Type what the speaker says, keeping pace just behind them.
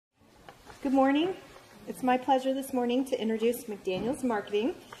Good morning. It's my pleasure this morning to introduce McDaniel's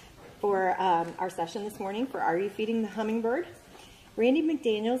Marketing for our session this morning for Are You Feeding the Hummingbird? Randy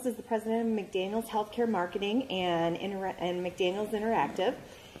McDaniels is the president of McDaniel's Healthcare Marketing and McDaniel's Interactive.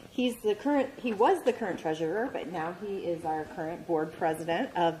 He was the current treasurer, but now he is our current board president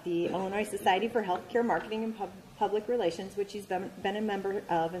of the Illinois Society for Healthcare Marketing and Public Relations, which he's been a member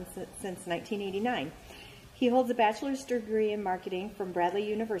of since 1989. He holds a bachelor's degree in marketing from Bradley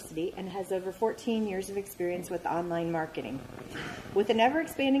University and has over 14 years of experience with online marketing. With an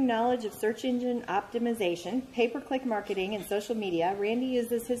ever-expanding knowledge of search engine optimization, pay-per-click marketing, and social media, Randy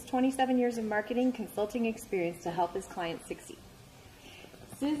uses his 27 years of marketing consulting experience to help his clients succeed.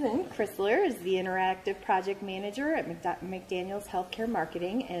 Susan Chrysler is the Interactive Project Manager at McDaniel's Healthcare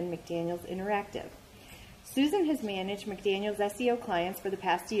Marketing and McDaniel's Interactive. Susan has managed McDaniel's SEO clients for the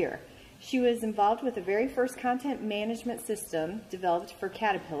past year. She was involved with the very first content management system developed for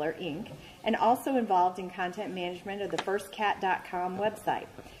Caterpillar, Inc., and also involved in content management of the first cat.com website.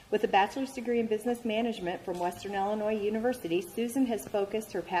 With a bachelor's degree in business management from Western Illinois University, Susan has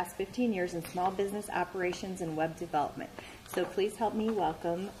focused her past 15 years in small business operations and web development. So please help me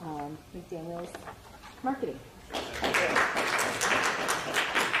welcome McDaniel's Marketing.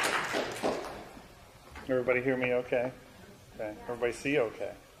 Everybody hear me okay? Okay. Everybody see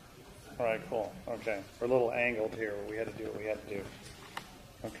okay? All right, cool. Okay. We're a little angled here. We had to do what we had to do.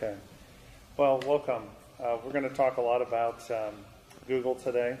 Okay. Well, welcome. We're going to talk a lot about Google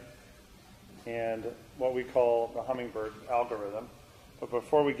today and what we call the hummingbird algorithm. But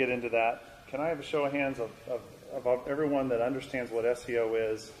before we get into that, can I have a show of hands of everyone that understands what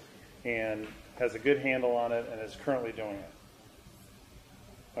SEO is and has a good handle on it and is currently doing it?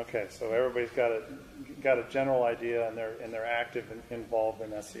 Okay, so everybody's got a general idea, and they're active and involved in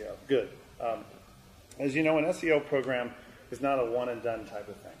SEO. Good. As you know, an SEO program is not a one and done type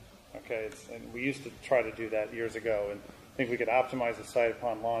of thing. Okay, and we used to try to do that years ago, and think we could optimize the site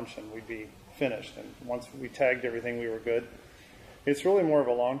upon launch, and we'd be finished. And once we tagged everything, we were good. It's really more of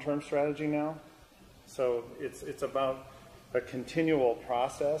a long-term strategy now. So it's about a continual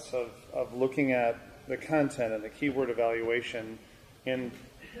process of looking at the content and the keyword evaluation in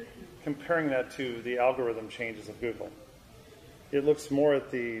comparing that to the algorithm changes of Google. It looks more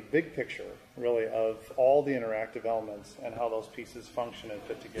at the big picture, really, of all the interactive elements and how those pieces function and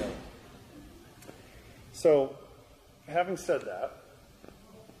fit together. So, having said that,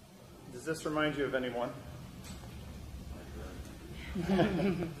 does this remind you of anyone?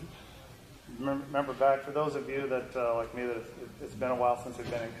 Remember back, for those of you that, like me, that it's been a while since I've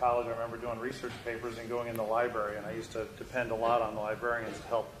been in college, I remember doing research papers and going in the library, and I used to depend a lot on the librarians to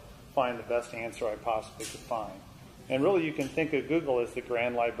help find the best answer I possibly could find. And really, you can think of Google as the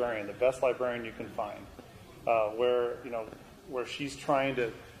grand librarian, the best librarian you can find, where she's trying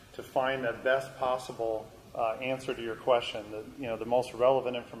to find the best possible answer to your question, the most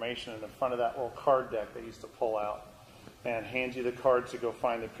relevant information in the front of that little card deck they used to pull out and hand you the cards to go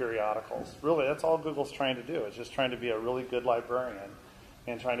find the periodicals. Really, that's all Google's trying to do. It's just trying to be a really good librarian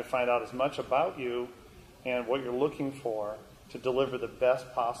and trying to find out as much about you and what you're looking for to deliver the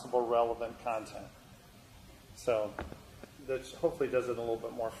best possible relevant content. So that hopefully does it in a little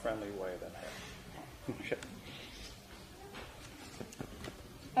bit more friendly way than that.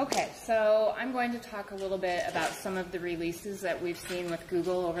 Okay, so I'm going to talk a little bit about some of the releases that we've seen with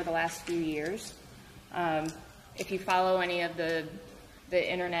Google over the last few years. If you follow any of the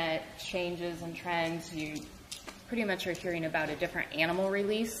internet changes and trends, you pretty much are hearing about a different animal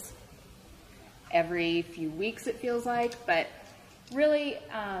release every few weeks, it feels like. But really,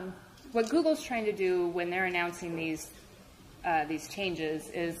 what Google's trying to do when they're announcing these changes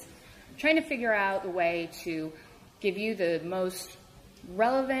is trying to figure out the way to give you the most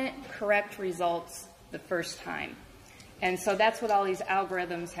relevant, correct results the first time. And so that's what all these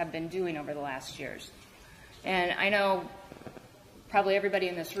algorithms have been doing over the last years. And I know probably everybody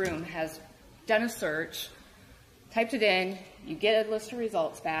in this room has done a search, typed it in, you get a list of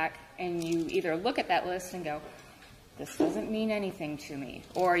results back, and you either look at that list and go, this doesn't mean anything to me.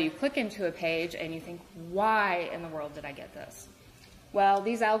 Or you click into a page and you think, why in the world did I get this? Well,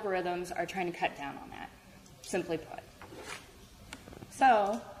 these algorithms are trying to cut down on that, simply put.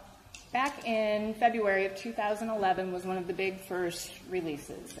 So, back in February of 2011 was one of the big first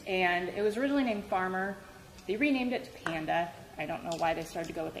releases. And it was originally named Farmer. They renamed it to Panda. I don't know why they started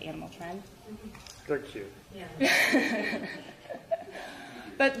to go with the animal trend. They're cute. Yeah.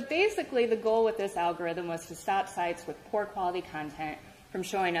 But basically, the goal with this algorithm was to stop sites with poor quality content from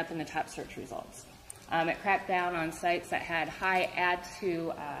showing up in the top search results. It cracked down on sites that had high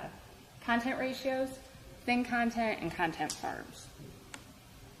add-to-content ratios, thin content, and content farms.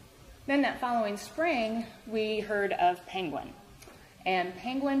 Then that following spring, we heard of Penguin. And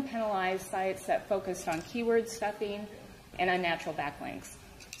Penguin penalized sites that focused on keyword stuffing and unnatural backlinks.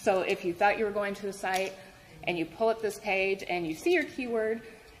 So if you thought you were going to a site and you pull up this page and you see your keyword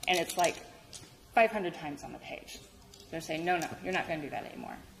and it's like 500 times on the page, they're saying, no, you're not going to do that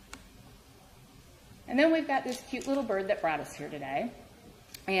anymore. And then we've got this cute little bird that brought us here today.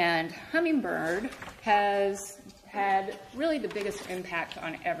 And Hummingbird has had really the biggest impact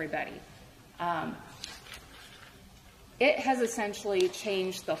on everybody. It has essentially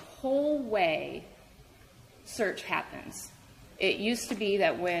changed the whole way search happens. It used to be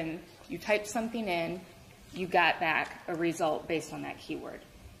that when you typed something in, you got back a result based on that keyword.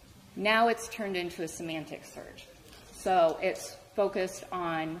 Now it's turned into a semantic search. So it's focused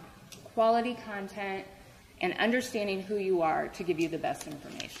on quality content and understanding who you are to give you the best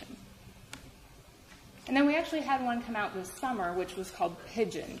information. And then we actually had one come out this summer, which was called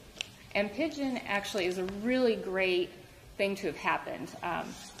Pigeon. And Pigeon actually is a really great thing to have happened.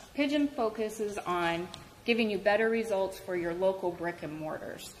 Pigeon focuses on giving you better results for your local brick and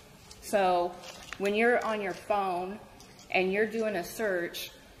mortars. So when you're on your phone and you're doing a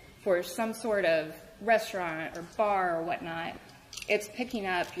search for some sort of restaurant or bar or whatnot, it's picking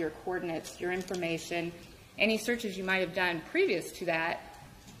up your coordinates, your information, any searches you might have done previous to that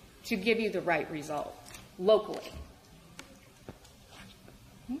to give you the right result locally.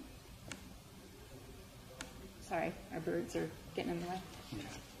 Sorry, our birds are getting in the way.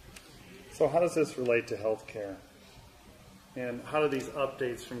 So how does this relate to healthcare? And how do these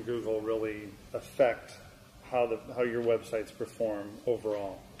updates from Google really affect how your websites perform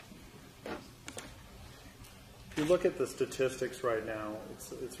overall? If you look at the statistics right now,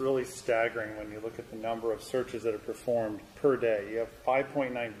 it's really staggering when you look at the number of searches that are performed per day. You have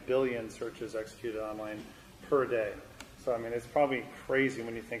 5.9 billion searches executed online per day. So, I mean, it's probably crazy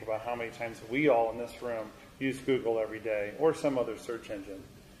when you think about how many times we all in this room use Google every day or some other search engine.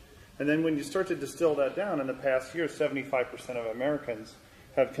 And then when you start to distill that down, in the past year, 75% of Americans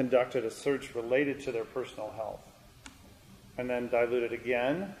have conducted a search related to their personal health. And then diluted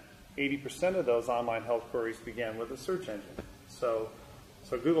again, 80% of those online health queries began with a search engine. So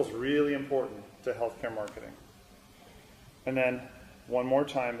Google's really important to healthcare marketing. And then one more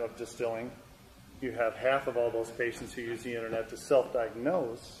time of distilling, you have half of all those patients who use the internet to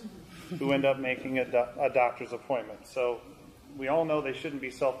self-diagnose who end up making a doctor's appointment. So we all know they shouldn't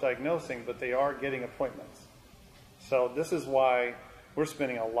be self-diagnosing, but they are getting appointments. So this is why we're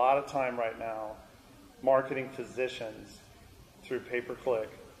spending a lot of time right now marketing physicians through pay-per-click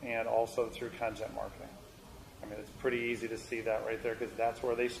and also through content marketing. I mean, it's pretty easy to see that right there because that's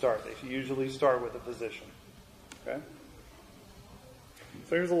where they start. They usually start with a physician. Okay?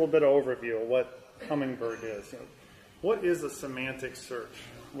 So here's a little bit of overview of what Hummingbird is. What is a semantic search?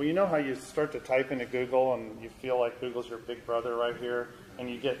 Well, you know how you start to type into Google and you feel like Google's your big brother right here, and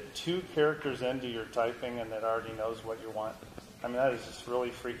you get 2 characters into your typing and it already knows what you want? I mean, that is just really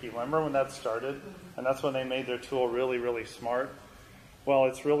freaky. Remember when that started? And that's when they made their tool really, really smart? Well,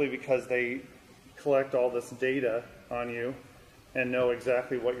 it's really because they collect all this data on you and know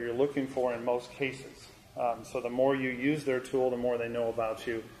exactly what you're looking for in most cases. So the more you use their tool, the more they know about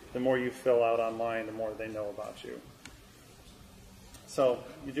you. The more you fill out online, the more they know about you. So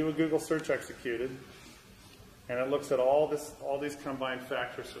you do a Google search executed, and it looks at all these combined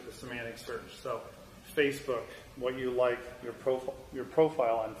factors for the semantic search. So Facebook, what you like, your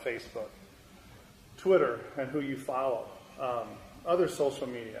profile on Facebook. Twitter, and who you follow. Other social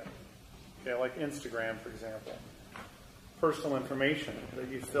media, okay, like Instagram, for example. Personal information that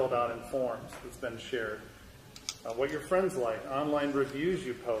you filled out in forms that's been shared. What your friends like, online reviews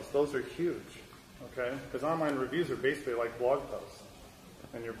you post, those are huge, okay? Because online reviews are basically like blog posts.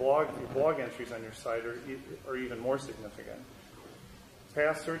 And your blog entries on your site are even more significant.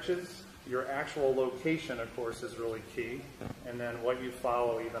 Past searches, your actual location, of course, is really key. And then what you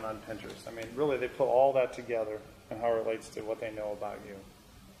follow even on Pinterest. I mean, really, they put all that together and how it relates to what they know about you.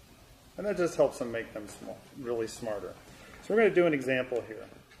 And that just helps them make them really smarter. So we're going to do an example here.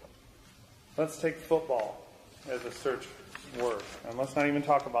 Let's take football as a search word. And let's not even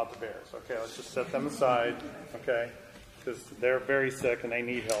talk about the Bears. Okay, let's just set them aside, okay? Because they're very sick and they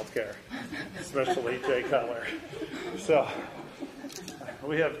need health care, especially Jay Cutler. So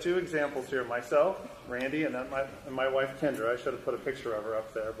we have 2 examples here. Myself, Randy, and then my wife, Kendra. I should have put a picture of her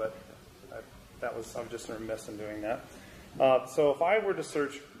up there, but I'm just remiss in doing that. So if I were to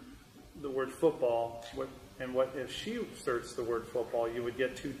search the word football, if she searched the word football, you would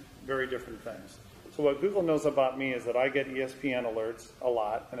get 2 very different things. So what Google knows about me is that I get ESPN alerts a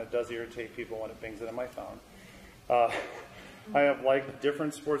lot, and it does irritate people when it pings it in my phone. I have liked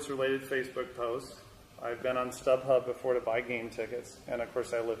different sports-related Facebook posts. I've been on StubHub before to buy game tickets, and of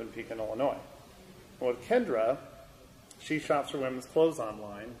course I live in Pekin, Illinois. And with Kendra, she shops for women's clothes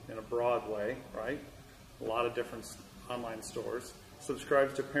online in a broad way, right? A lot of different online stores.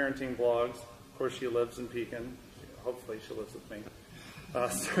 Subscribes to parenting blogs. Of course, she lives in Pekin. Hopefully she lives with me.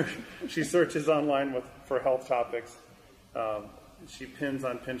 She searches online for health topics. She pins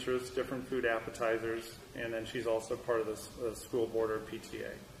on Pinterest different food appetizers, and then she's also part of the school board or PTA.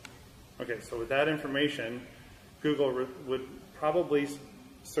 Okay, so with that information, Google would probably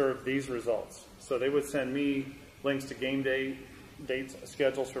serve these results. So they would send me links to game day dates,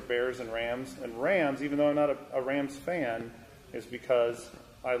 schedules for Bears and Rams. And Rams, even though I'm not a Rams fan, is because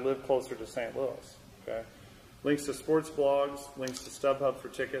I live closer to St. Louis. Okay, links to sports blogs, links to StubHub for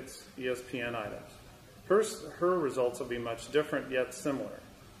tickets, ESPN items. Her results will be much different yet similar.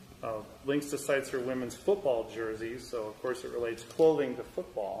 Links to sites for women's football jerseys, so of course it relates clothing to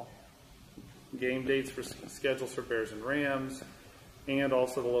football. Game dates for schedules for Bears and Rams, and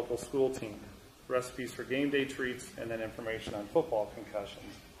also the local school team. Recipes for game day treats, and then information on football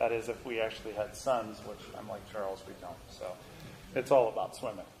concussions. That is, if we actually had sons, which I'm like Charles, we don't. So it's all about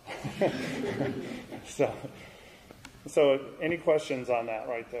swimming. So any questions on that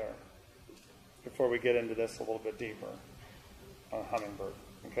right there before we get into this a little bit deeper on Hummingbird,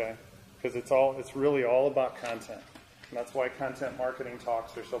 okay? Because it's really all about content. And that's why content marketing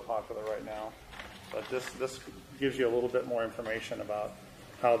talks are so popular right now. But this gives you a little bit more information about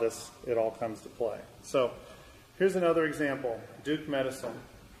how it all comes to play. So here's another example, Duke Medicine.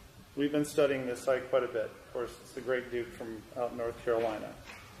 We've been studying this site quite a bit. Of course, it's the great Duke from out in North Carolina.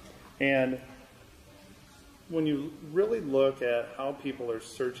 And when you really look at how people are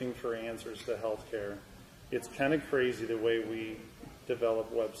searching for answers to healthcare, it's kind of crazy the way we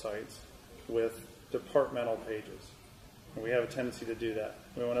develop websites with departmental pages. And we have a tendency to do that.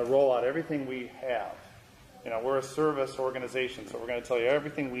 We want to roll out everything we have. We're a service organization, so we're going to tell you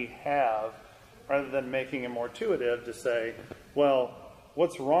everything we have rather than making it more intuitive to say, well,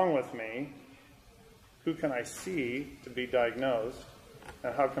 what's wrong with me? Who can I see to be diagnosed?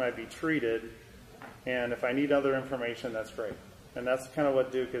 And how can I be treated? And if I need other information, that's great. And that's kind of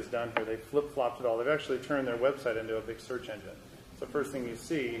what Duke has done here. They flip-flopped it all. They've actually turned their website into a big search engine. So the first thing you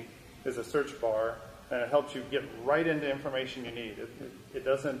see is a search bar, and it helps you get right into information you need. It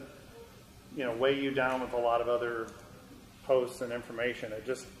doesn't weigh you down with a lot of other posts and information.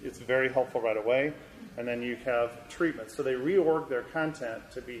 It's very helpful right away. And then you have treatment. So they reorg their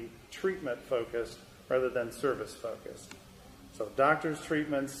content to be treatment-focused rather than service-focused. So doctors,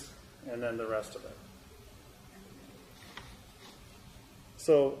 treatments, and then the rest of it.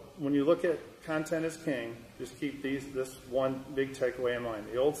 So when you look at content as king, just keep this one big takeaway in mind.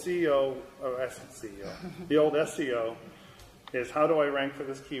 The old the old SEO is how do I rank for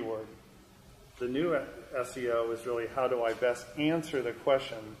this keyword? The new SEO is really how do I best answer the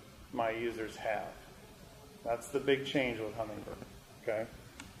question my users have. That's the big change with Hummingbird, okay?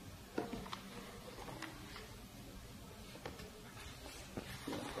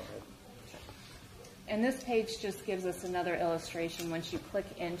 And this page just gives us another illustration once you click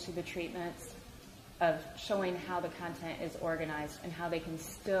into the treatments of showing how the content is organized and how they can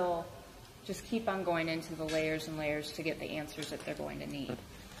still just keep on going into the layers and layers to get the answers that they're going to need.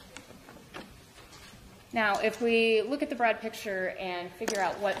 Now, if we look at the broad picture and figure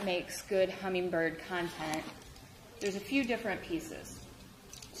out what makes good Hummingbird content, there's a few different pieces.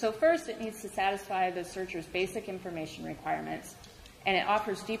 So first, it needs to satisfy the searcher's basic information requirements, and it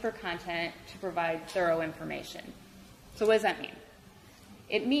offers deeper content to provide thorough information. So what does that mean?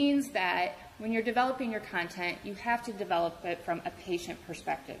 It means that when you're developing your content, you have to develop it from a patient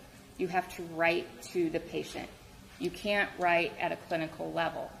perspective. You have to write to the patient. You can't write at a clinical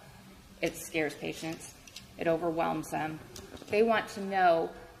level. It scares patients. It overwhelms them. They want to know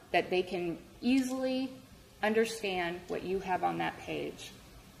that they can easily understand what you have on that page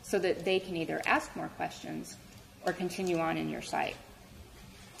so that they can either ask more questions or continue on in your site.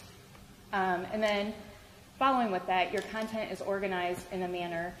 And then following with that, your content is organized in a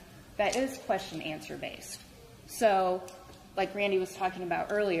manner that is question-answer based. So like Randy was talking about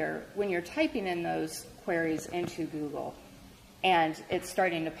earlier, when you're typing in those queries into Google and it's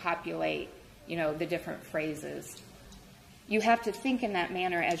starting to populate the different phrases, you have to think in that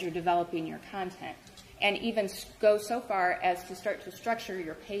manner as you're developing your content and even go so far as to start to structure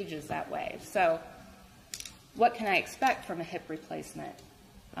your pages that way. So what can I expect from a hip replacement?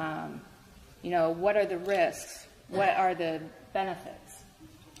 What are the risks? What are the benefits?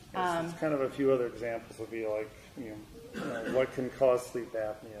 It's kind of a few other examples would be like, what can cause sleep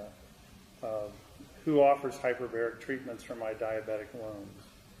apnea? who offers hyperbaric treatments for my diabetic wounds?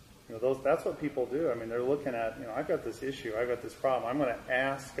 You know, that's what people do. I mean, they're looking at, you know, I've got this issue, I've got this problem. I'm going to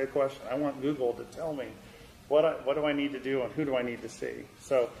ask a question. I want Google to tell me what do I need to do and who do I need to see.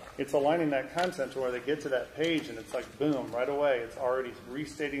 So it's aligning that content to where they get to that page and it's like, boom, right away. It's already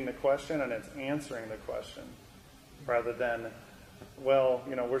restating the question and it's answering the question rather than, well,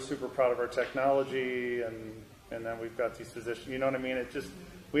 you know, we're super proud of our technology and then we've got these physicians. You know what I mean? It just,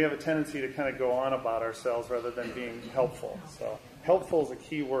 we have a tendency to kind of go on about ourselves rather than being helpful. So helpful is a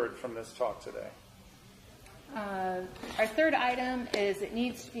key word from this talk today. Our third item is it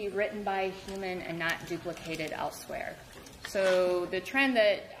needs to be written by a human and not duplicated elsewhere. So the trend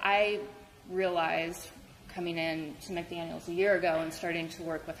that I realized coming in to McDaniel's a year ago and starting to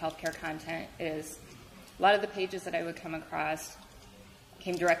work with healthcare content is a lot of the pages that I would come across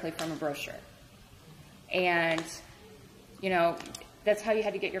came directly from a brochure. And, you know, that's how you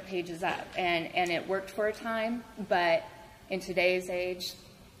had to get your pages up. And it worked for a time, but in today's age,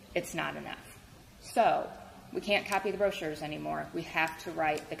 it's not enough. So we can't copy the brochures anymore. We have to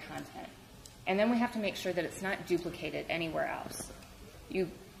write the content. And then we have to make sure that it's not duplicated anywhere else. You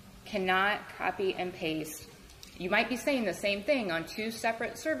cannot copy and paste. You might be saying the same thing on 2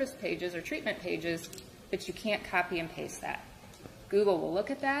 separate service pages or treatment pages, but you can't copy and paste that. Google will look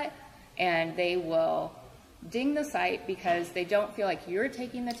at that and they will ding the site because they don't feel like you're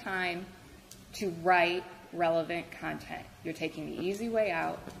taking the time to write relevant content. You're taking the easy way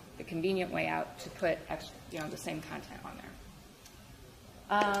out, the convenient way out to put extra, you know, the same content on there.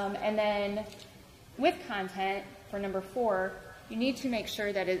 And then with content, for number 4, you need to make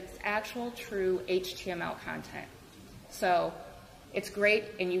sure that it's actual, true HTML content. So it's great,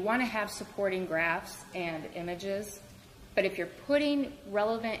 and you want to have supporting graphs and images, but if you're putting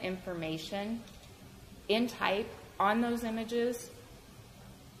relevant information in type on those images,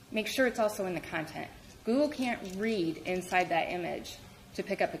 make sure it's also in the content. Google can't read inside that image to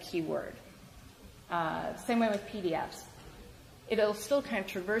pick up a keyword. Same way with PDFs. It'll still kind of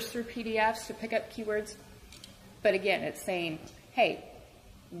traverse through PDFs to pick up keywords, but again, it's saying, hey,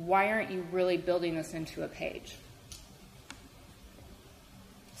 why aren't you really building this into a page?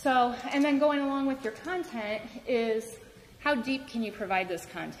 So, and then going along with your content is how deep can you provide this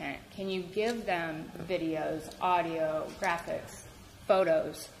content? Can you give them videos, audio, graphics,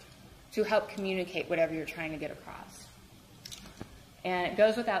 photos to help communicate whatever you're trying to get across? And it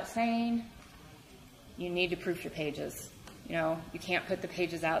goes without saying, you need to proof your pages. You know, you can't put the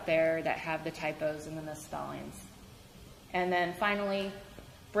pages out there that have the typos and the misspellings. And then finally,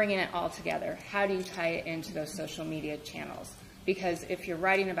 bringing it all together. How do you tie it into those social media channels? Because if you're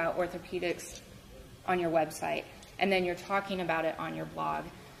writing about orthopedics on your website, and then you're talking about it on your blog,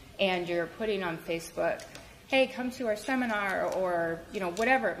 and you're putting on Facebook, hey, come to our seminar, or, you know,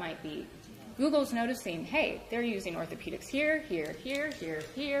 whatever it might be, Google's noticing, hey, they're using orthopedics here, here, here, here,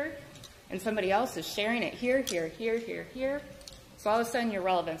 here, and somebody else is sharing it here, here, here, here, here. So all of a sudden your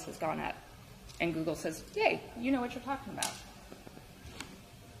relevance has gone up. And Google says, yay, you know what you're talking about.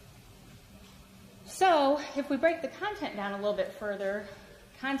 So if we break the content down a little bit further,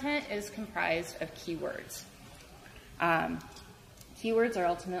 content is comprised of keywords. Keywords are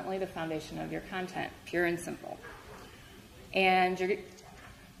ultimately the foundation of your content, pure and simple. And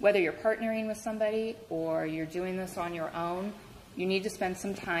whether you're partnering with somebody or you're doing this on your own, you need to spend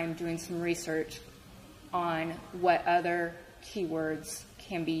some time doing some research on what other keywords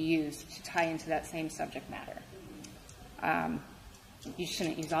can be used to tie into that same subject matter. You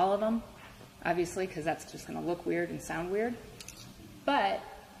shouldn't use all of them, obviously, because that's just going to look weird and sound weird. But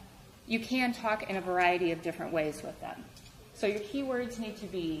you can talk in a variety of different ways with them. So your keywords need to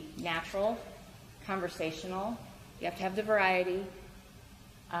be natural, conversational. You have to have the variety.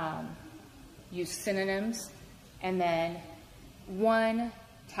 Use synonyms, and then one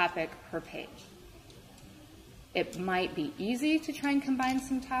topic per page. It might be easy to try and combine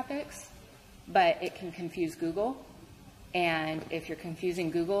some topics, but it can confuse Google. And if you're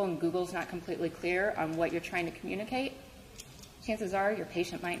confusing Google and Google's not completely clear on what you're trying to communicate, chances are your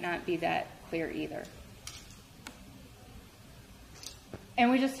patient might not be that clear either.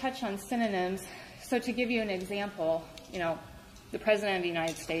 And we just touched on synonyms. So to give you an example, you know, the President of the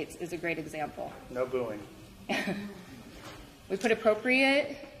United States is a great example. No booing. We put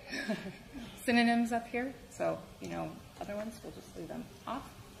appropriate synonyms up here, so, you know, other ones, we'll just leave them off.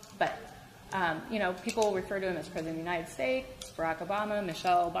 But, you know, people refer to him as President of the United States, Barack Obama,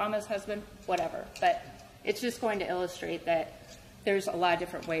 Michelle Obama's husband, whatever. But it's just going to illustrate that there's a lot of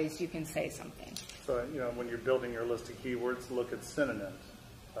different ways you can say something. So, you know, when you're building your list of keywords, look at synonyms,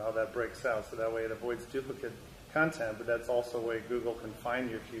 how that breaks out, so that way it avoids content, but that's also a way Google can find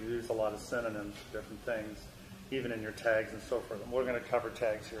you if you use a lot of synonyms for different things, even in your tags and so forth. And we're going to cover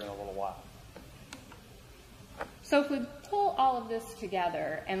tags here in a little while. So if we pull all of this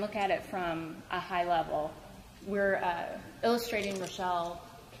together and look at it from a high level, we're illustrating Rochelle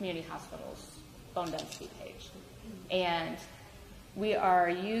Community Hospital's bone density page. And we are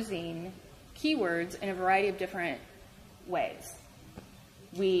using keywords in a variety of different ways.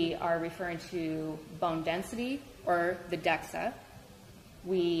 We are referring to bone density or the DEXA.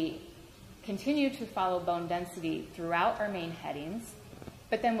 We continue to follow bone density throughout our main headings,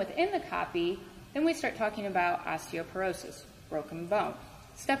 but then within the copy, then we start talking about osteoporosis, broken bone,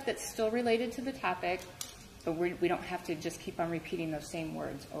 stuff that's still related to the topic, but we don't have to just keep on repeating those same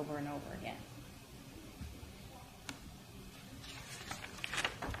words over and over again.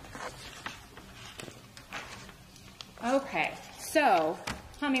 Okay, so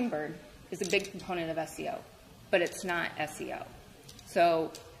Hummingbird is a big component of SEO, but it's not SEO.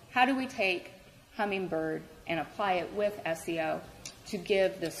 So how do we take Hummingbird and apply it with SEO to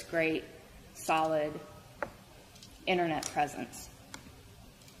give this great, solid internet presence?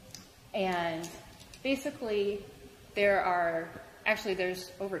 And basically,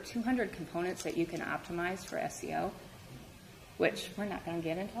 there's over 200 components that you can optimize for SEO, which we're not going to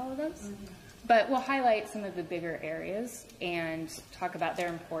get into all of those. Mm-hmm. But we'll highlight some of the bigger areas and talk about their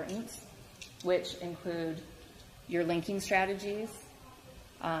importance, which include your linking strategies.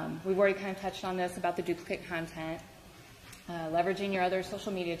 We've already kind of touched on this about the duplicate content, leveraging your other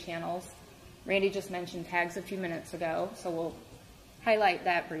social media channels. Randy just mentioned tags a few minutes ago, so we'll highlight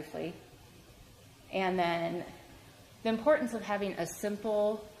that briefly. And then the importance of having a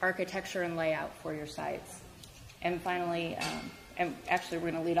simple architecture and layout for your sites. And finally, and actually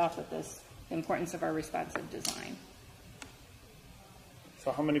we're going to lead off with this, the importance of our responsive design.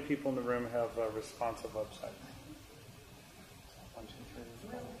 So how many people in the room have a responsive website? 1, 2, 3,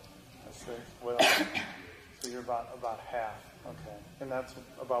 4, 5, 6. Well, so you're about half. Okay, and that's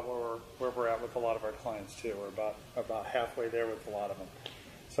about where we're at with a lot of our clients too. We're about halfway there with a lot of them.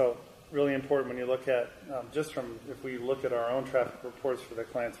 So really important when you look at if we look at our own traffic reports for the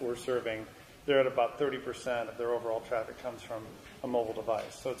clients we're serving, they're at about 30% of their overall traffic comes from a mobile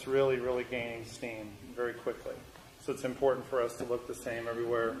device. So it's really, really gaining steam very quickly. So it's important for us to look the same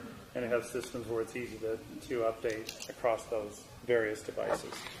everywhere and have systems where it's easy to update across those various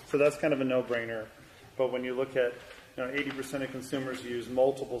devices. So that's kind of a no-brainer. But when you look at 80% of consumers use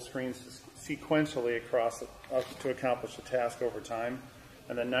multiple screens sequentially across to accomplish a task over time,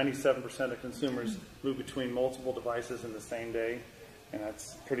 and then 97% of consumers move between multiple devices in the same day, and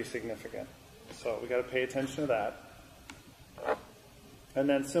that's pretty significant. So we got to pay attention to that. And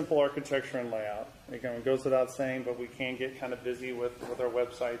then simple architecture and layout. Again, it goes without saying, but we can get kind of busy with our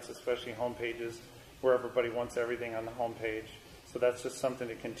websites, especially home pages, where everybody wants everything on the home page. So that's just something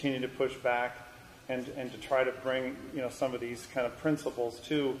to continue to push back and to try to bring some of these kind of principles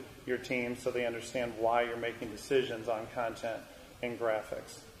to your team so they understand why you're making decisions on content and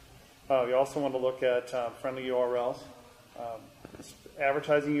graphics. You also want to look at friendly URLs,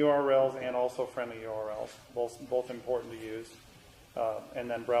 advertising URLs, and also friendly URLs, both important to use. And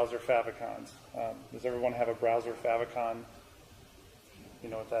then browser favicons. Does everyone have a browser favicon? You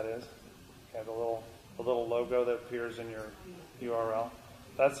know what that is? Okay, the little logo that appears in your URL.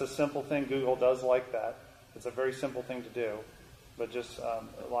 That's a simple thing. Google does like that. It's a very simple thing to do, but just a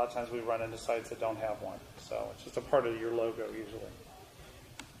lot of times we run into sites that don't have one. So it's just a part of your logo usually.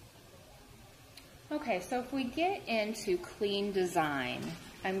 Okay, so if we get into clean design,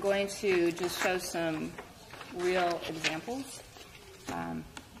 I'm going to just show some real examples.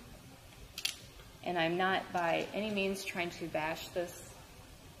 And I'm not by any means trying to bash this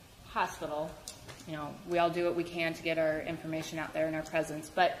hospital. We all do what we can to get our information out there and our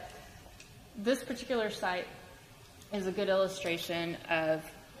presence. But this particular site is a good illustration of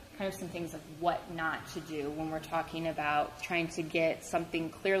kind of some things of what not to do when we're talking about trying to get something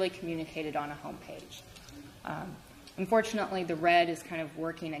clearly communicated on a homepage. Unfortunately, the red is kind of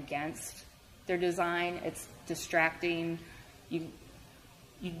working against their design. It's distracting. You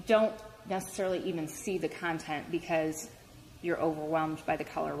don't necessarily even see the content because you're overwhelmed by the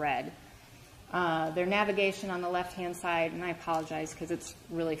color red. Their navigation on the left-hand side, and I apologize because it's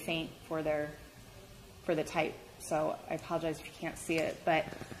really faint for the type, so I apologize if you can't see it, but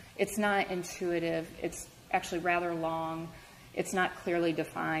it's not intuitive. It's actually rather long. It's not clearly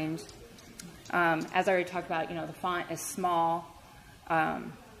defined. As I already talked about, the font is small.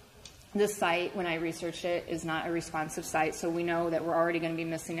 This site, when I researched it, is not a responsive site, so we know that we're already going to be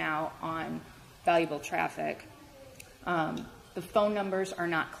missing out on valuable traffic. The phone numbers are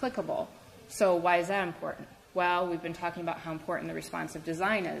not clickable. So why is that important? Well, we've been talking about how important the responsive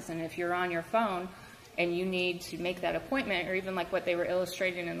design is, and if you're on your phone and you need to make that appointment, or even like what they were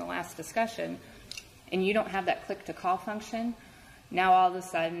illustrating in the last discussion, and you don't have that click to call function, now all of a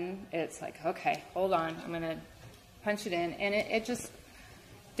sudden it's like, okay, hold on, I'm going to punch it in, and it just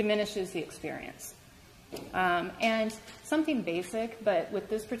diminishes the experience. And something basic, but with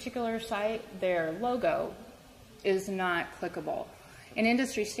this particular site, their logo is not clickable. An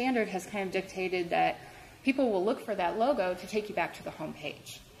industry standard has kind of dictated that people will look for that logo to take you back to the home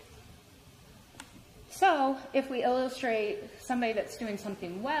page. So if we illustrate somebody that's doing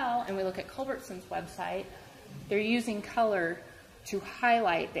something well, and we look at Culbertson's website, they're using color to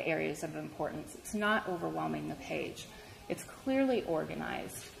highlight the areas of importance. It's not overwhelming the page. It's clearly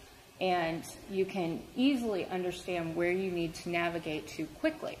organized, and you can easily understand where you need to navigate to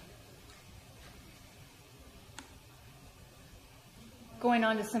quickly. Going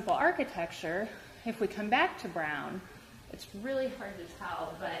on to simple architecture, if we come back to Brown, it's really hard to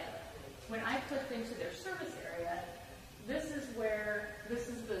tell, but when I clicked into their service area, this is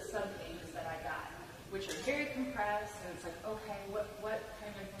the subpages that I got, which are very compressed, and it's like, okay, what kind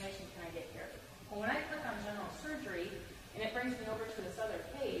of information can I get here? Well, when I click on general surgery, and it brings me over to this other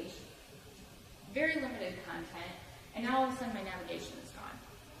page, very limited content, and now all of a sudden my navigation is gone.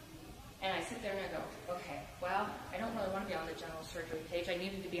 And I sit there and I go, okay, well, I don't really want to be on the general surgery page. I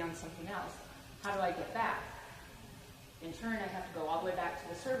needed to be on something else. How do I get back? In turn, I have to go all the way back to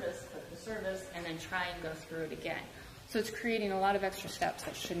the service, click the service, and then try and go through it again. So it's creating a lot of extra steps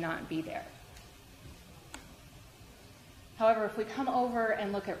that should not be there. However, if we come over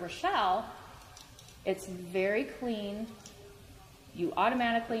and look at Rochelle, it's very clean. You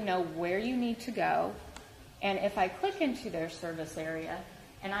automatically know where you need to go. And if I click into their service area,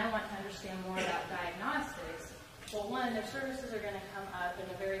 and I want to understand more about diagnostics, well, one, their services are going to come up in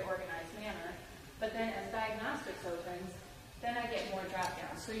a very organized manner, but then as diagnostics opens, then I get more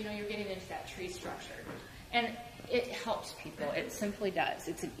drop-downs. So, you're getting into that tree structure. And it helps people. It simply does.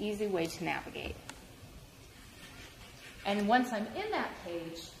 It's an easy way to navigate. And once I'm in that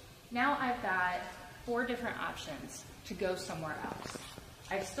page, now I've got 4 different options to go somewhere else.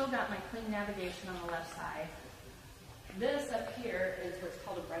 I've still got my clean navigation on the left side. This up here is what's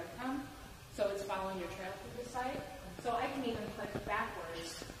called a breadcrumb, so it's following your trail through the site. So I can even click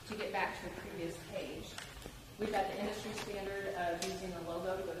backwards to get back to the previous page. We've got the industry standard of using the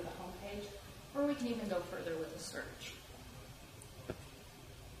logo to go to the home page, or we can even go further with a search.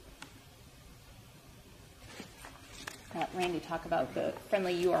 I'll let Randy talk about the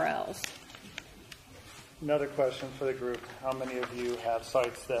friendly URLs. Another question for the group. How many of you have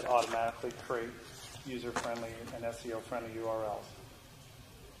sites that automatically create user-friendly and SEO-friendly URLs?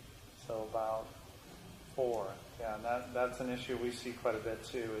 So about 4. Yeah, and that's an issue we see quite a bit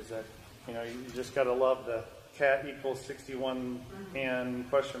too, is that, you just got to love the cat equals 61 and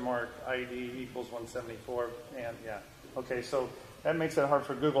question mark ID equals 174, and yeah. Okay, so that makes it hard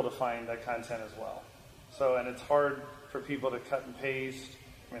for Google to find that content as well. So, and it's hard for people to cut and paste.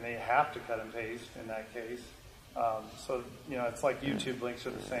 I mean, they have to cut and paste in that case. So, it's like YouTube links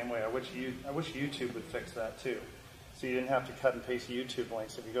are the same way. I wish YouTube would fix that too. So you didn't have to cut and paste YouTube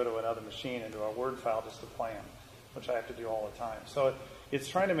links if you go to another machine into a Word file just to play them, which I have to do all the time. So it's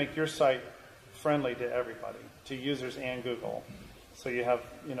trying to make your site friendly to everybody, to users and Google. So you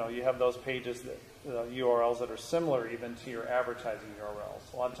have those pages, URLs that are similar even to your advertising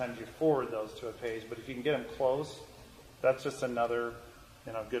URLs. A lot of times you forward those to a page, but if you can get them close, that's just another,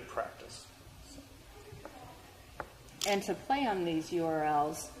 good practice. And to play on these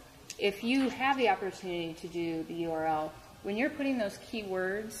URLs, if you have the opportunity to do the URL, when you're putting those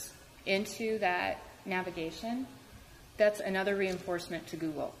keywords into that navigation, that's another reinforcement to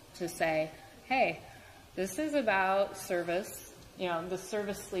Google to say, hey, this is about service, the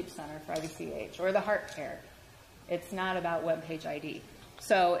service sleep center for IBCH or the heart care. It's not about web page ID.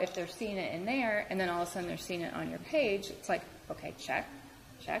 So if they're seeing it in there and then all of a sudden they're seeing it on your page, it's like, okay, check,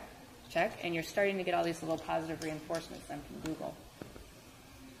 check, check, and you're starting to get all these little positive reinforcements then from Google.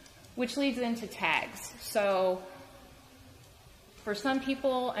 Which leads into tags. So for some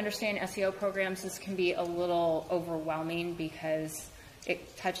people, understand SEO programs, this can be a little overwhelming because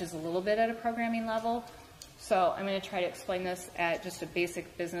it touches a little bit at a programming level. So I'm going to try to explain this at just a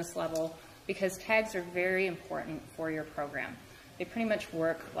basic business level because tags are very important for your program. They pretty much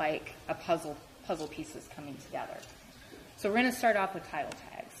work like a puzzle pieces coming together. So we're going to start off with title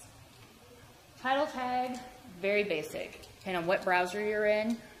tags. Title tag, very basic. Depending on what browser you're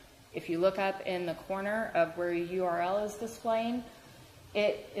in, if you look up in the corner of where your URL is displaying,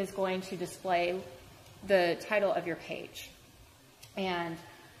 it is going to display the title of your page. And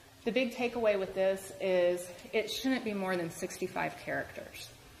The big takeaway with this is it shouldn't be more than 65 characters.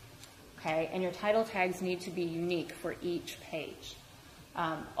 Okay, and your title tags need to be unique for each page.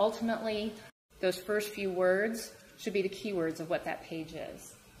 Ultimately, those first few words should be the keywords of what that page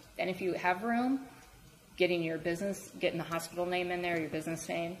is. And if you have room, getting your business, getting the hospital name in there, your business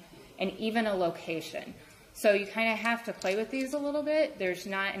name, and even a location. So you kind of have to play with these a little bit. There's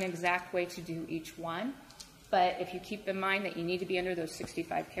not an exact way to do each one, but if you keep in mind that you need to be under those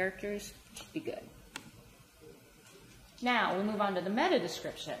 65 characters, it should be good. Now, we move on to the meta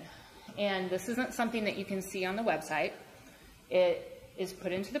description. And this isn't something that you can see on the website. It is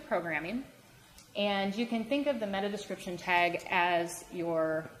put into the programming. And you can think of the meta description tag as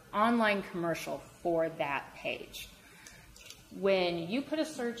your online commercial for that page. When you put a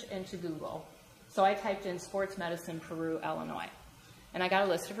search into Google, so I typed in sports medicine Peru, Illinois, and I got a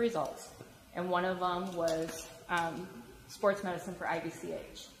list of results. And one of them was sports medicine for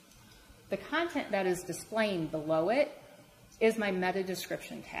IBCH. The content that is displaying below it is my meta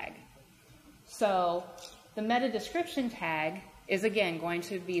description tag. So the meta description tag is, again, going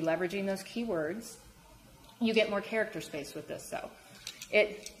to be leveraging those keywords. You get more character space with this, though.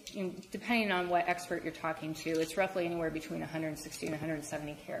 Depending on what expert you're talking to, it's roughly anywhere between 160 and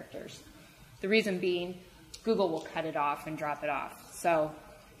 170 characters. The reason being, Google will cut it off and drop it off. So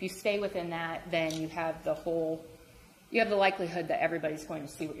if you stay within that, then you have you have the likelihood that everybody's going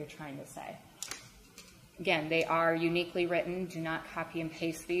to see what you're trying to say. Again, they are uniquely written. Do not copy and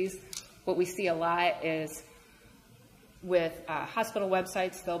paste these. What we see a lot is with hospital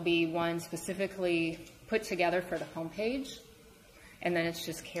websites, there'll be one specifically put together for the homepage, and then it's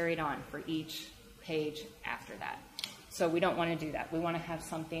just carried on for each page after that. So we don't want to do that. We want to have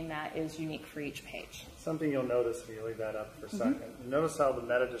something that is unique for each page. Something you'll notice if you leave that up for a second. Notice how the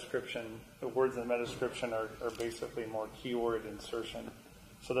meta description, the words in the meta description are basically more keyword insertion.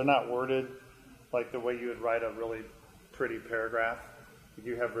 So they're not worded like the way you would write a really pretty paragraph.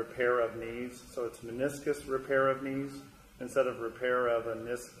 You have repair of knees, so it's meniscus repair of knees instead of repair of a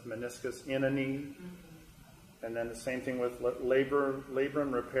meniscus in a knee. And then the same thing with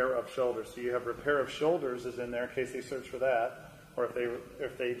labrum repair of shoulders. So you have repair of shoulders is in there in case they search for that, or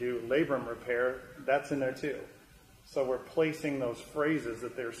if they do labrum repair, that's in there too. So we're placing those phrases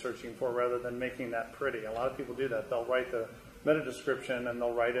that they're searching for rather than making that pretty. A lot of people do that. They'll write the meta description and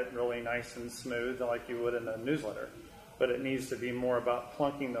they'll write it really nice and smooth like you would in a newsletter. But it needs to be more about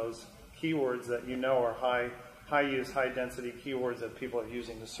plunking those keywords that you know are high use, high density keywords that people are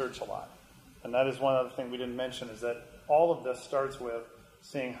using to search a lot. And that is one other thing we didn't mention is that all of this starts with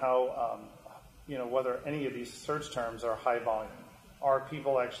seeing how, whether any of these search terms are high volume. Are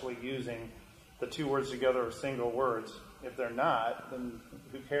people actually using the two words together or single words? If they're not, then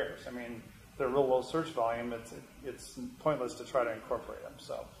who cares? I mean, if they're real low search volume, it's pointless to try to incorporate them.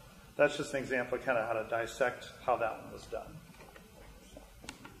 So that's just an example of kind of how to dissect how that one was done.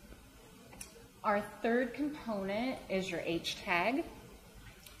 Our third component is your H tag.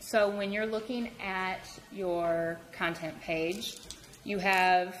 So when you're looking at your content page, you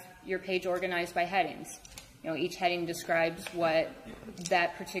have your page organized by headings. Each heading describes what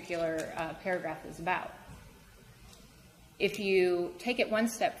that particular paragraph is about. If you take it one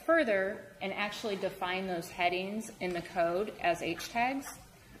step further and actually define those headings in the code as H tags,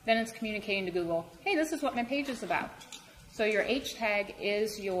 then it's communicating to Google, hey, this is what my page is about. So your H tag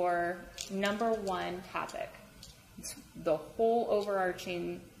is your number one topic. It's the whole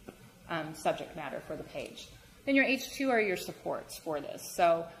overarching subject matter for the page. Then your H2 are your supports for this.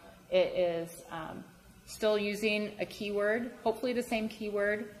 So it is still using a keyword, hopefully the same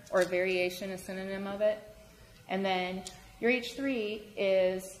keyword or a variation, a synonym of it. And then your H3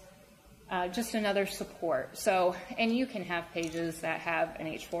 is just another support. So, and you can have pages that have an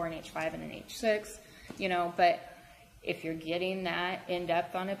H4, an H5, and an H6, but if you're getting that in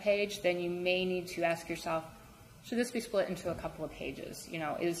depth on a page, then you may need to ask yourself, should this be split into a couple of pages?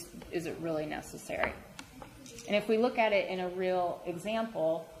 Is it really necessary? And if we look at it in a real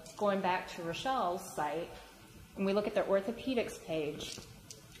example, going back to Rochelle's site, and we look at their orthopedics page,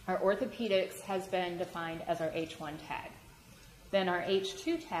 our orthopedics has been defined as our H1 tag. Then our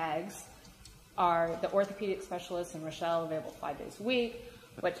H2 tags are the orthopedic specialist and Rochelle available 5 days a week,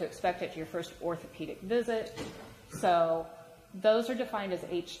 what to expect at your first orthopedic visit. So those are defined as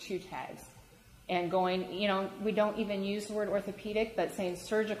H2 tags. And going, we don't even use the word orthopedic, but saying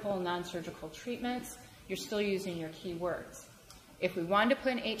surgical and non-surgical treatments, you're still using your keywords. If we wanted to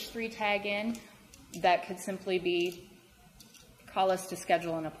put an H3 tag in, that could simply be, call us to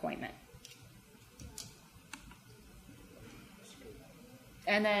schedule an appointment.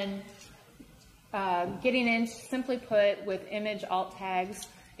 And then getting in, simply put, with image alt tags,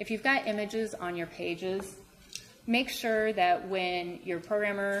 if you've got images on your pages, make sure that when your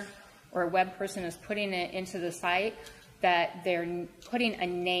programmer or a web person is putting it into the site, that they're putting a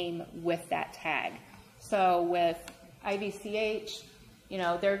name with that tag. So with IVCH,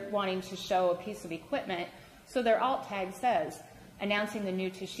 they're wanting to show a piece of equipment, so their alt tag says, announcing the new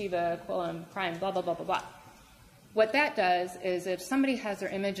Toshiba Quillen Prime, blah, blah, blah, blah, blah. What that does is if somebody has their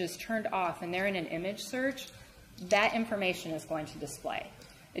images turned off and they're in an image search, that information is going to display.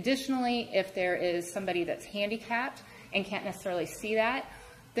 Additionally, if there is somebody that's handicapped and can't necessarily see that,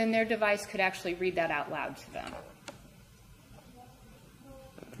 then their device could actually read that out loud to them.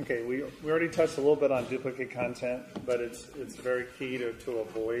 Okay, we already touched a little bit on duplicate content, but it's very key to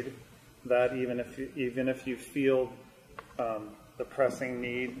avoid that. Even if you feel the pressing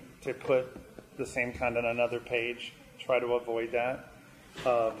need to put the same content on another page, try to avoid that.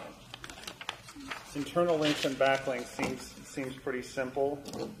 Internal links and backlinks seems pretty simple,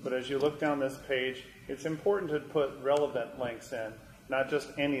 but as you look down this page, it's important to put relevant links in, not just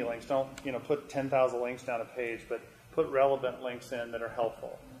any links. Don't put 10,000 links down a page, but put relevant links in that are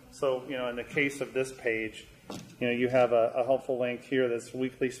helpful. So, in the case of this page, you have a helpful link here that's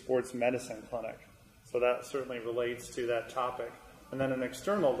Weekly Sports Medicine Clinic. So that certainly relates to that topic. And then an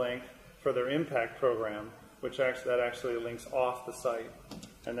external link for their impact program, which actually links off the site.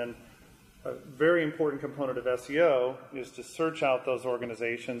 And then a very important component of SEO is to search out those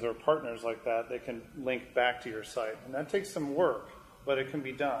organizations or partners like that can link back to your site. And that takes some work, but it can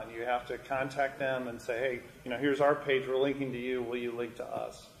be done. You have to contact them and say, hey, here's our page, we're linking to you, will you link to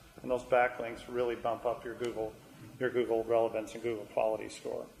us? And those backlinks really bump up your Google relevance and Google quality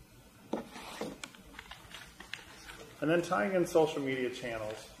score. And then tying in social media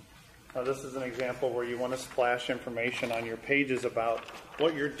channels. This is an example where you want to splash information on your pages about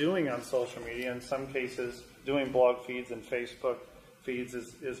what you're doing on social media. In some cases, doing blog feeds and Facebook feeds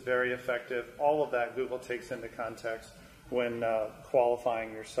is very effective. All of that Google takes into context when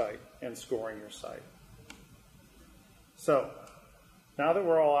qualifying your site and scoring your site. So, now that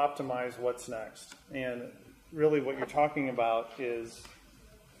we're all optimized, what's next? And really what you're talking about is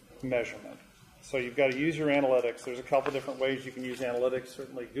measurement. So you've got to use your analytics. There's a couple different ways you can use analytics.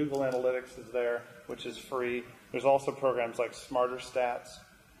 Certainly Google Analytics is there, which is free. There's also programs like Smarter Stats.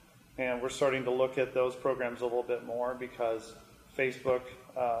 And we're starting to look at those programs a little bit more because Facebook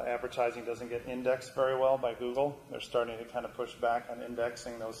advertising doesn't get indexed very well by Google. They're starting to kind of push back on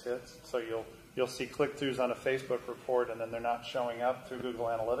indexing those hits. So you'll see click-throughs on a Facebook report, and then they're not showing up through Google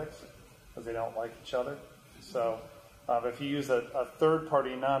Analytics because they don't like each other. So if you use a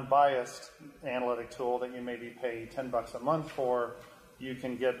third-party, non-biased analytic tool that you maybe pay $10 a month for, you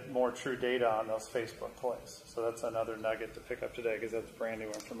can get more true data on those Facebook clicks. So that's another nugget to pick up today because that's brand new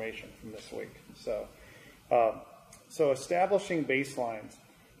information from this week. So establishing baselines.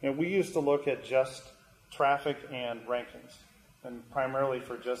 We used to look at just traffic and rankings, and primarily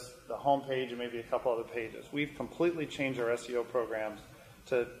for just the home page and maybe a couple other pages. We've completely changed our SEO programs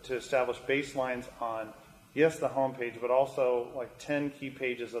to establish baselines on, yes, the home page, but also like 10 key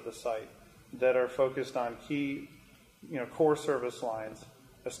pages of the site that are focused on key, core service lines.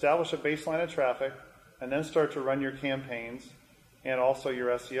 Establish a baseline of traffic, and then start to run your campaigns and also your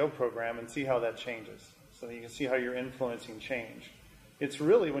SEO program and see how that changes. So that you can see how you're influencing change. It's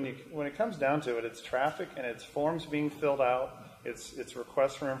really, when it comes down to it, it's traffic and it's forms being filled out, it's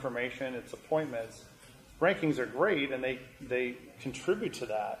requests for information, it's appointments. Rankings are great and they contribute to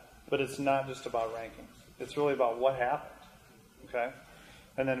that, but it's not just about rankings. It's really about what happened, okay?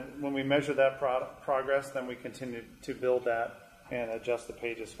 And then when we measure that progress, then we continue to build that and adjust the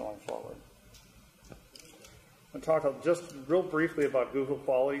pages going forward. I'll talk just real briefly about Google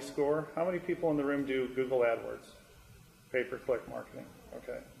Quality Score. How many people in the room do Google AdWords? Pay-per-click marketing.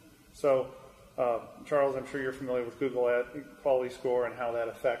 Okay. So, Charles, I'm sure you're familiar with Google Quality Score and how that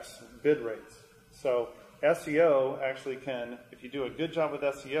affects bid rates. So, SEO actually can, if you do a good job with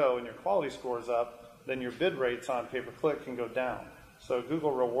SEO and your quality score is up, then your bid rates on pay-per-click can go down. So,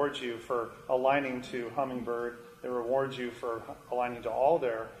 Google rewards you for aligning to Hummingbird. They reward you for aligning to all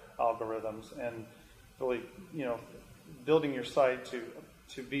their algorithms and really, building your site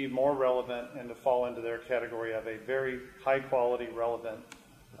to be more relevant and to fall into their category of a very high quality, relevant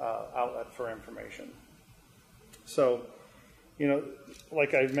outlet for information. So,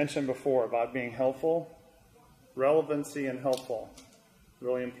 like I mentioned before about being helpful, relevancy and helpful,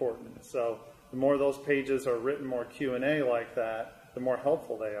 really important. So the more those pages are written more Q&A like that, the more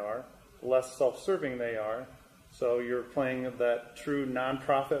helpful they are, the less self-serving they are. So you're playing that true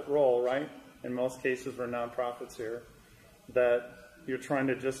nonprofit role, right? In most cases, we're nonprofits here, that you're trying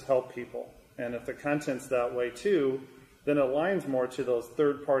to just help people. And if the content's that way too, then it aligns more to those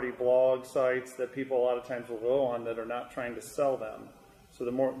third-party blog sites that people a lot of times will go on that are not trying to sell them. So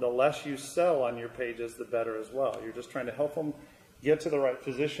the less you sell on your pages, the better as well. You're just trying to help them get to the right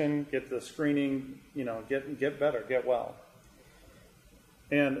physician, get the screening, get better, get well.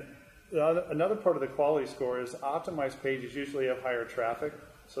 And another part of the quality score is optimized pages usually have higher traffic,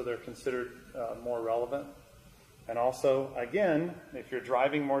 so they're considered more relevant. And also, again, if you're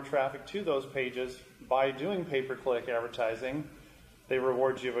driving more traffic to those pages by doing pay-per-click advertising, they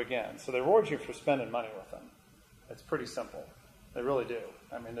reward you again. So they reward you for spending money with them. It's pretty simple. They really do.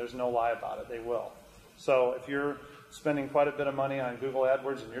 I mean, there's no lie about it. They will. So if you're spending quite a bit of money on Google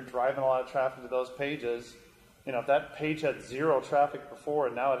AdWords and you're driving a lot of traffic to those pages, if that page had 0 traffic before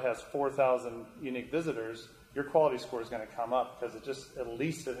and now it has 4,000 unique visitors, your quality score is going to come up because at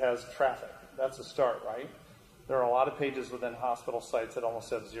least it has traffic. That's a start, right? There are a lot of pages within hospital sites that almost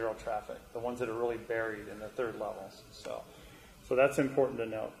have 0 traffic, the ones that are really buried in the third levels. So that's important to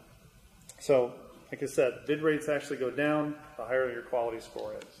note. So, like I said, bid rates actually go down the higher your quality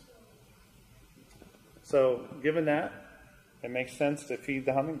score is. So, given that, it makes sense to feed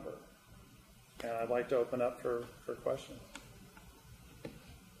the hummingbird. And I'd like to open up for questions.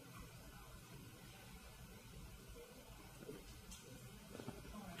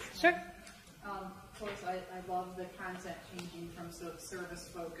 Sure. Of course, I love the content changing from service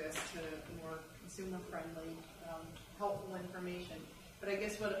focused to more consumer friendly, helpful information. But I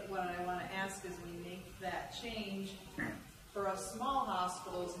guess what I want to ask is, when we make that change for us small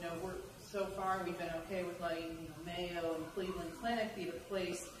hospitals, so far we've been okay with Mayo and Cleveland Clinic be the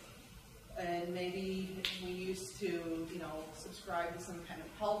place, and maybe we used to subscribe to some kind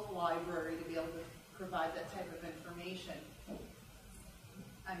of health library to be able to provide that type of information.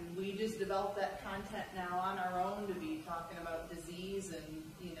 And we just develop that content now on our own to be talking about disease, and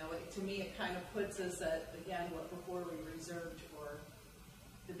to me it kind of puts us at, again, what before we reserved for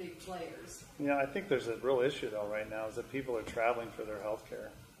the big players. I think there's a real issue though right now is that people are traveling for their health care.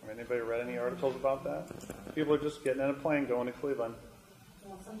 Anybody read any articles about that? People are just getting in a plane going to Cleveland.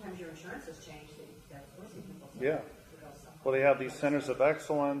 Well, sometimes your insurance has changed. That's forcing people to Yeah. Well, they have these centers of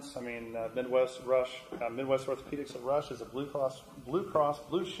excellence. Midwest Orthopedics at Rush is a Blue Cross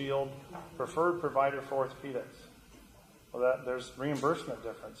Blue Shield preferred provider for orthopedics. Well, there's reimbursement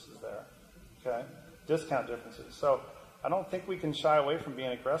differences there, okay? Discount differences. So I don't think we can shy away from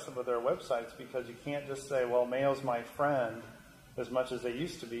being aggressive with our websites, because you can't just say, well, Mayo's my friend, as much as they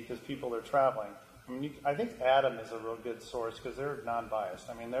used to be, because people are traveling. I think Adam is a real good source because they're non-biased.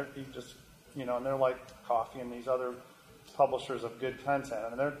 They're like Coffee and these other publishers of good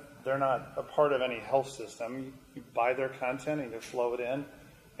content. They're not a part of any health system. You buy their content and you flow it in,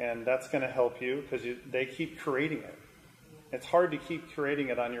 and that's going to help you because they keep creating it. It's hard to keep creating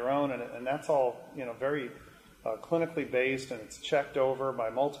it on your own, and that's all very clinically based, and it's checked over by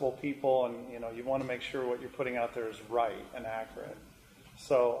multiple people, and you want to make sure what you're putting out there is right and accurate.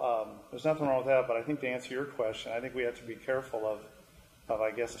 So there's nothing wrong with that, but I think to answer your question, I think we have to be careful of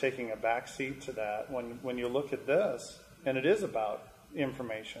I guess, taking a back seat to that when you look at this. And it is about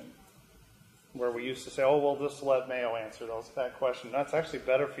information, where we used to say, oh, well, just let Mayo answer that question. That's actually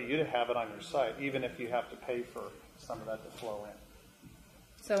better for you to have it on your site, even if you have to pay for some of that to flow in.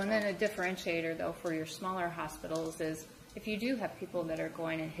 So, and then a differentiator, though, for your smaller hospitals is if you do have people that are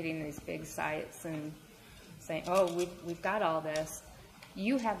going and hitting these big sites and saying, oh, we've got all this,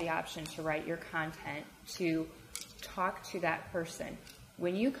 you have the option to write your content to talk to that person.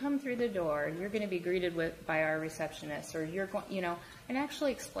 When you come through the door, you're going to be greeted by our receptionist, or you're going, and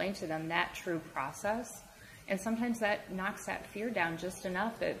actually explain to them that true process. And sometimes that knocks that fear down just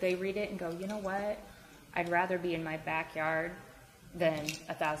enough that they read it and go, you know what? I'd rather be in my backyard than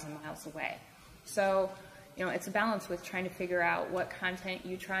 1,000 miles away. So, it's a balance with trying to figure out what content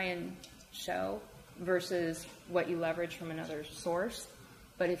you try and show versus what you leverage from another source.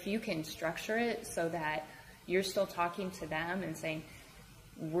 But if you can structure it so that you're still talking to them and saying,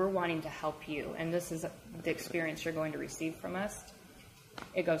 we're wanting to help you, and this is the experience you're going to receive from us,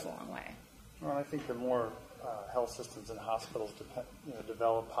 it goes a long way. Well, I think the more health systems and hospitals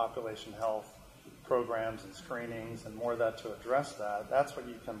develop population health programs and screenings and more of that to address that, that's what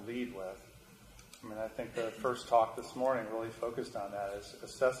you can lead with. I think the first talk this morning really focused on that, is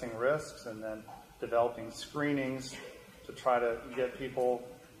assessing risks and then developing screenings to try to get people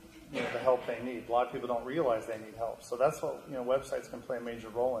the help they need. A lot of people don't realize they need help. So that's what, websites can play a major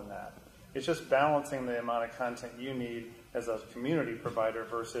role in that. It's just balancing the amount of content you need as a community provider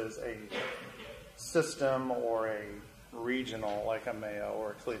versus a system or a regional like a Mayo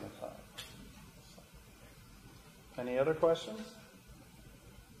or a Cleveland Clinic. Any other questions?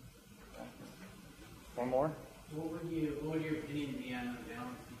 One more? what would your opinion be on the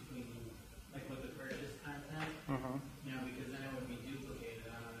balance between, like, with the purchase content? You know, because then it would be duplicated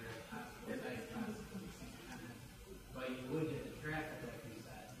on other websites, content, but you would get the traffic like you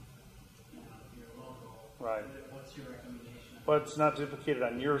said. You know, if you're local. Right. What's your recommendation? But it's not duplicated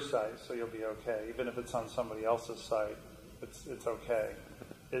on your site, so you'll be okay. Even if it's on somebody else's site, it's okay.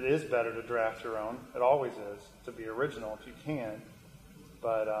 It is better to draft your own. It always is, to be original if you can.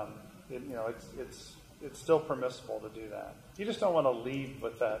 But it's still permissible to do that. You just don't want to lead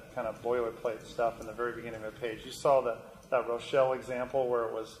with that kind of boilerplate stuff in the very beginning of the page. You saw that Rochelle example where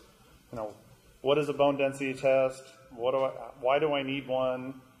it was, what is a bone density test? Why do I need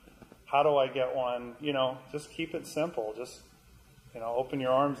one? How do I get one? Just keep it simple. Just open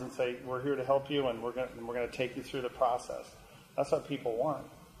your arms and say, we're here to help you, and we're going to take you through the process. That's what people want.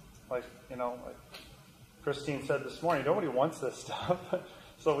 Like Christine said this morning, nobody wants this stuff.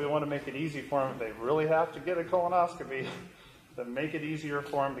 So we want to make it easy for them. If they really have to get a colonoscopy, then make it easier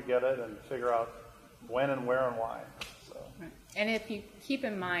for them to get it and figure out when and where and why. So. And if you keep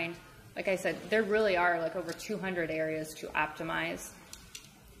in mind, like I said, there really are like over 200 areas to optimize.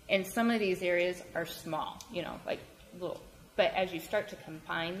 And some of these areas are small, like little. But as you start to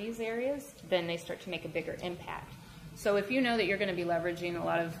combine these areas, then they start to make a bigger impact. So if you know that you're going to be leveraging a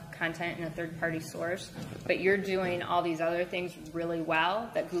lot of content in a third-party source, but you're doing all these other things really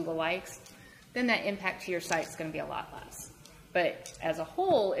well that Google likes, then that impact to your site is going to be a lot less. But as a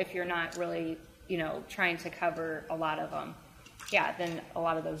whole, if you're not really, trying to cover a lot of them, then a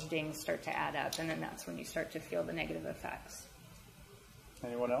lot of those dings start to add up, and then that's when you start to feel the negative effects.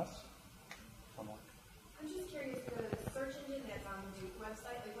 Anyone else? One more. I'm just curious, the search engine that's on the Duke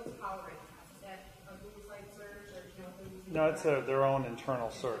website, like what's powering that? Is that a Google site search or No, it's their own internal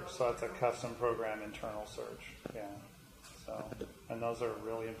search, so it's a custom program internal search. Yeah. So, and those are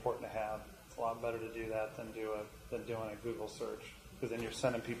really important to have. It's a lot better to do that than doing a Google search, because then you're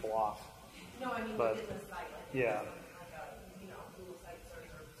sending people off. No, I mean within the site. Like yeah. Like a Google site search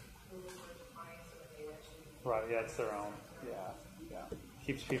or Google search appliance, or they actually. Right. Yeah, it's their own. Yeah.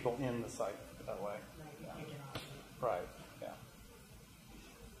 Keeps people in the site that way. Yeah. Right. Yeah.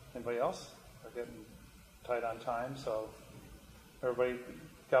 Anybody else? We're getting tight on time, so everybody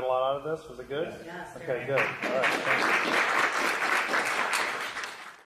got a lot out of this? Was it good? Yes. Okay, good. All right. Thank you.